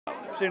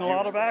Seen a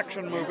lot of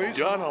action movies.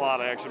 Done a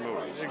lot of action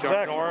movies. Exactly.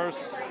 Chuck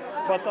Norris.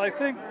 But I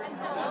think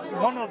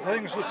one of the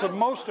things that's the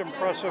most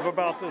impressive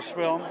about this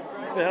film,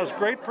 it has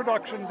great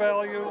production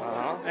value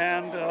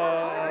and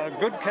a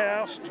good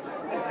cast.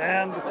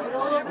 And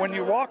when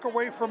you walk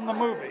away from the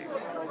movie,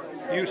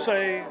 you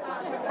say,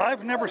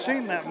 I've never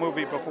seen that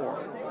movie before,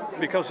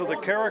 because of the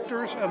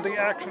characters and the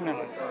action in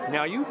it.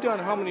 Now, you've done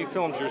how many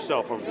films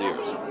yourself over the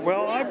years?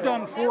 Well, I've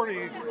done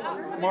 40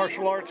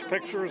 martial arts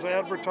pictures,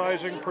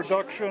 advertising,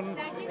 production.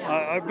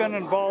 I've been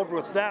involved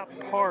with that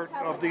part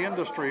of the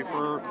industry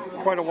for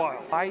quite a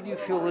while. Why do you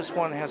feel this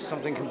one has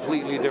something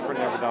completely different,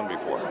 never done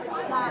before?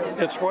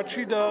 It's what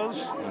she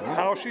does,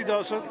 how she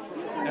does it,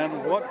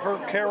 and what her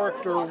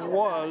character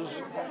was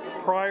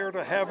prior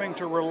to having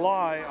to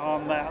rely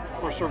on that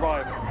for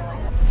survival.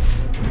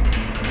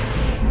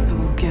 I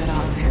will get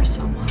out of here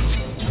somehow.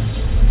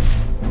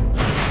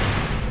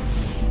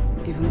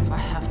 Even if I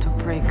have to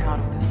break out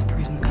of this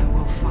prison, I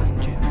will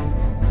find you.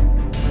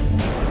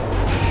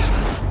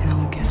 And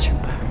I'll get you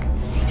back.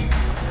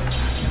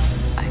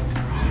 I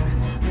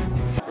promise.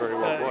 Very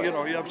well put. You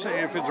know, I'm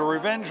saying if it's a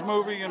revenge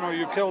movie, you know,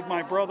 you killed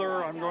my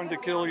brother, I'm going to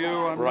kill you,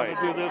 I'm going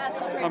to do this,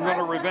 I'm going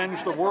to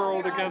revenge the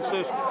world against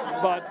this.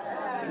 But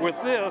with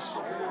this,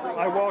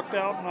 I walked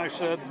out and I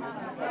said,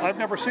 I've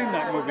never seen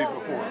that movie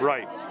before.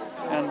 Right.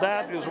 And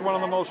that is one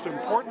of the most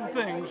important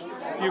things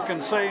you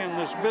can say in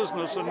this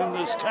business and in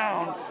this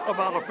town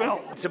about a film.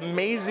 It's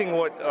amazing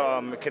what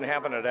can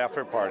happen at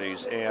after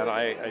parties, and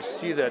I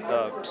see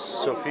that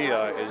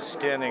Sophia is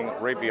standing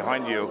right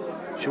behind you.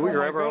 Should we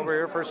grab her over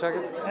here for a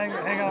second?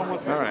 Hang on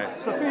with me. All right.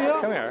 Sophia?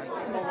 Come here.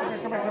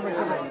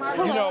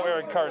 You know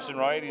Eric Carson,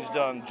 right? He's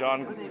done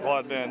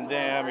Jean-Claude Van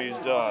Damme, he's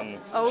done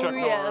Chuck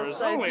Norris.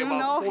 Yes, I do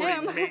know him. Only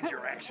about 40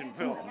 major action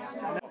films.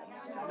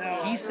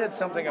 Now, He said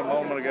something a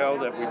moment ago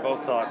that we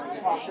both thought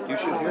you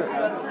should hear.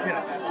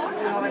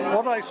 yeah.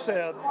 What I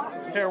said,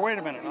 here, wait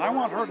a minute. I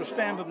want her to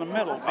stand in the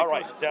middle because All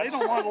right, they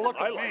don't want to look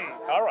at me.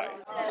 All right.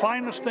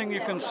 Finest thing you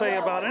can say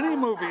about any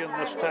movie in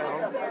this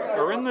town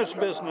or in this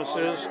business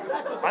is,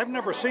 I've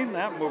never seen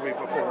that movie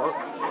before.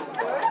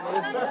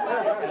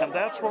 And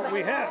that's what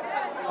we have.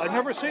 I've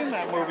never seen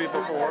that movie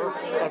before.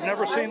 I've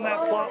never seen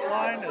that plot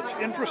line. It's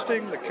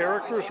interesting. The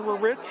characters were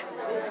rich.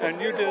 And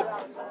you did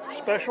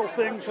special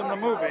things in the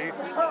movie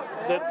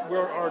that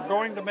are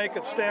going to make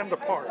it stand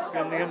apart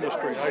in the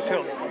industry. I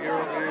tell you,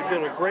 you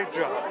did a great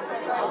job.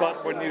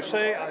 But when you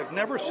say, I've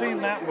never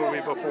seen that movie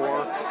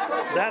before,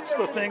 that's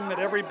the thing that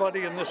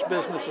everybody in this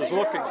business is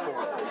looking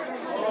for.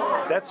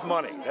 That's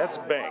money. That's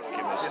bank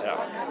in this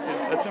town.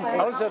 Yeah, that's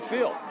important. How does that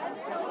feel?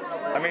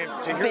 I mean,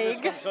 to hear this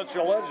from such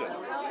a legend.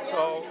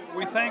 So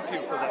we thank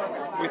you for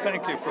that. We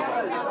thank you for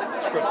that.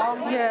 It's good.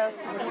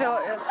 Yes,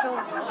 it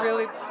feels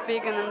really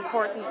big and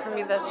important for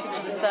me that she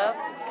just said,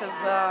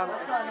 because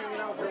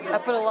I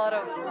put a lot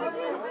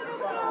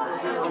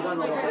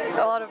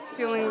of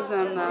feelings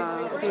and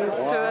things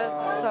to it.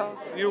 So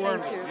You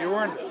earned it. You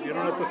earned it. You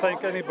don't have to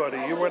thank anybody.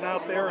 You went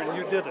out there and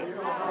you did it.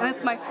 And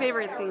it's my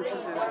favorite thing to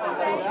do. So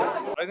thank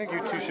you. I think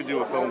you two should do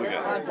a film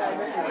together.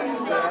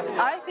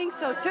 I think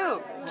so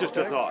too. Just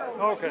a thought.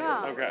 Okay.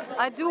 Yeah. Okay.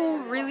 I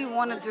do really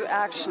want to do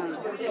action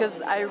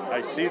because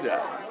I see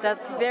that.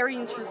 that's very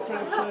interesting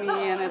to me,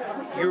 and it's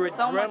Your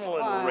so much adrenaline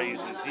fun.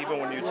 raises even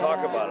when you talk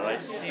about it. I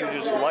see you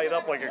just light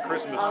up like a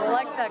Christmas tree. I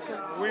like that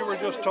because We were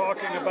just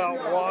talking about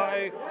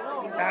why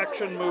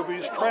action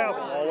movies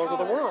travel all over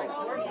the world.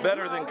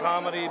 Better than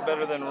comedy,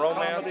 better than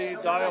romance. Comedy,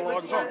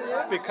 dialogue,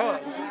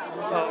 because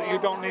you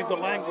don't need the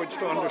language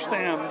to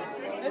understand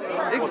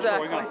what's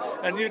going on.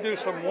 And you do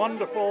some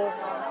wonderful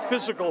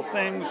physical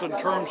things in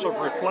terms of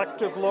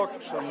reflective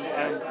looks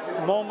and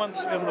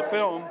moments in the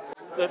film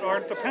that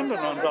aren't dependent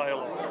on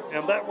dialogue.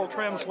 And that will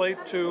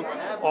translate to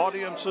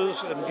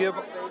audiences and give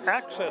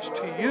access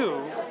to you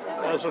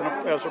as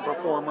a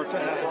performer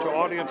to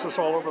audiences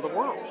all over the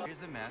world.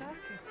 Here's a man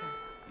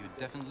you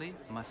definitely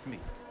must meet.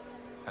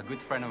 A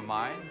good friend of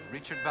mine,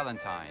 Richard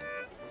Valentine.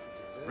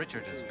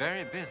 Richard is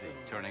very busy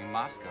turning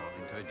Moscow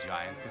into a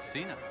giant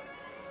casino.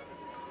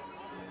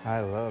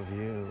 I love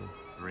you.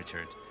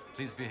 Richard,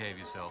 please behave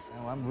yourself.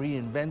 Now I'm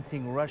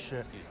reinventing Russia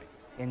Excuse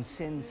me. in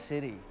Sin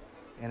City,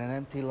 in an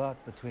empty lot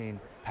between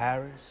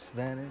Paris,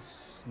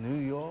 Venice, New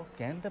York,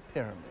 and the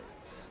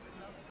pyramids.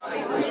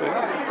 You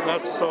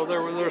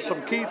see? There's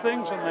some key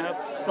things in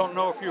that. Don't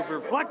know if you've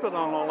reflected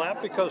on all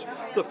that because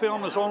the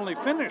film is only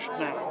finished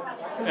now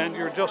and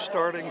you're just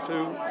starting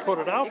to put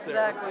it out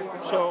there. Exactly.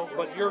 So,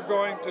 but you're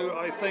going to,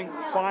 I think,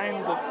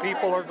 find that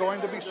people are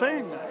going to be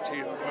saying that to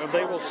you and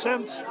they will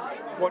sense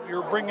what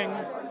you're bringing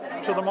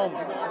to the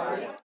moment.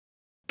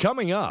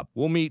 Coming up,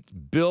 we'll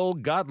meet Bill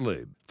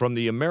Gottlieb from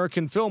the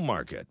American Film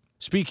Market,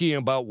 speaking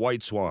about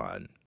White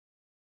Swan.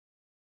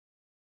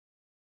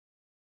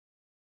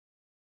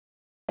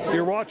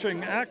 You're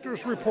watching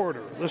Actors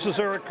Reporter. This is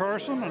Eric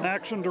Carson, an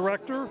action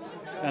director,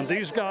 and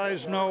these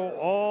guys know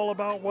all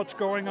about what's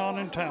going on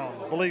in town,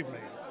 believe me.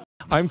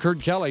 I'm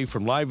Kurt Kelly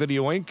from Live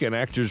Video Inc. and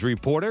Actors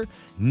Reporter.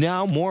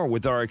 Now more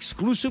with our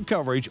exclusive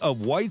coverage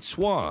of White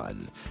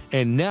Swan.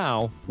 And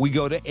now we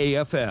go to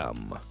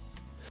AFM.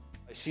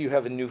 I see you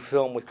have a new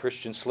film with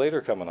Christian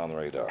Slater coming on the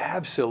radar.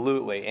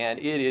 Absolutely, and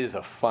it is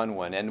a fun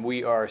one, and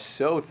we are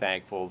so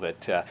thankful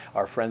that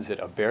our friends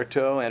at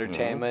Alberto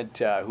Entertainment,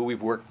 who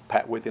we've worked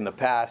with in the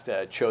past,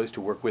 chose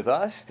to work with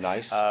us.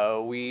 Nice.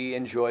 We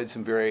enjoyed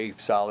some very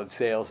solid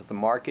sales at the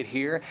market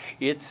here.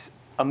 It's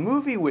a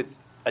movie with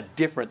a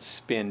different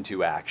spin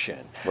to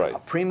action. Right. A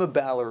prima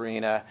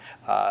ballerina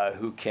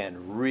who can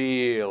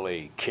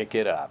really kick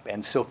it up.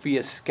 And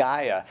Sofia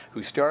Skaya,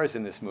 who stars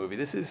in this movie,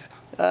 this is,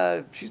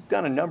 she's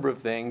done a number of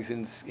things,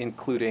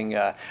 including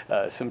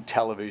some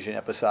television,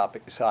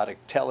 episodic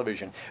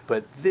television.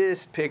 But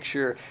this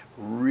picture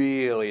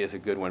really is a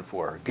good one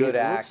for her. Good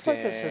acting.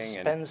 It looks like a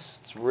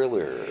suspense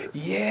thriller.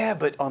 Yeah,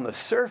 but on the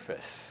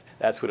surface,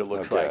 that's what it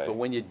looks like. But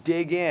when you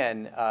dig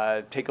in,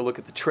 take a look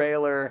at the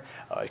trailer,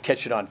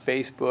 catch it on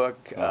Facebook.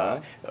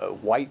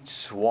 White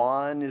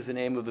Swan is the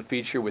name of the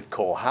feature with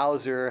Cole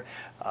Hauser,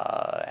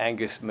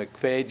 Angus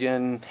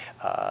McFadyen,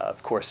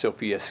 of course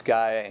Sofia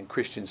Skaya and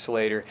Christian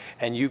Slater,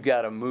 and you've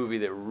got a movie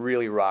that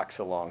really rocks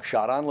along.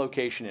 Shot on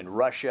location in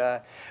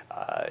Russia,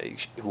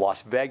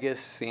 Las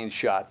Vegas, scenes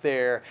shot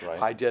there,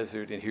 high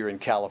desert here in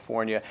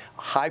California.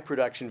 High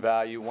production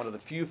value, one of the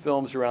few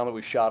films around that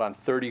we shot on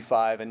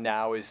 35 and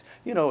now is,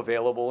 you know,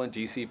 available in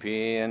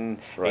DCP and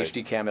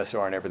HD Cam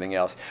SR and everything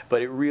else.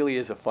 But it really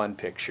is a fun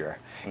picture,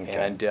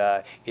 and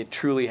it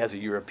truly has a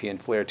European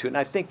flair to it. And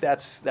I think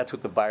that's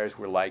what the buyers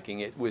were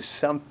liking. It was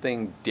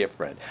something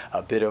different,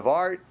 a bit of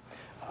art,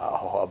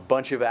 a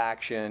bunch of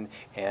action,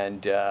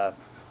 and a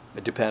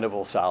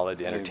dependable,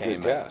 solid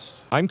entertainment.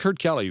 I'm Kurt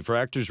Kelly for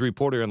Actors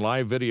Reporter and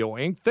Live Video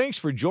Inc. Thanks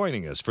for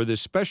joining us for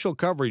this special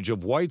coverage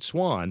of White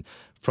Swan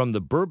from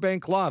the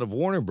Burbank lot of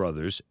Warner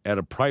Brothers at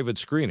a private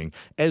screening,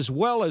 as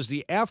well as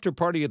the after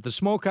party at the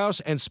Smokehouse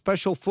and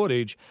special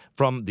footage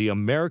from the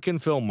American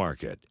Film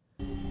Market.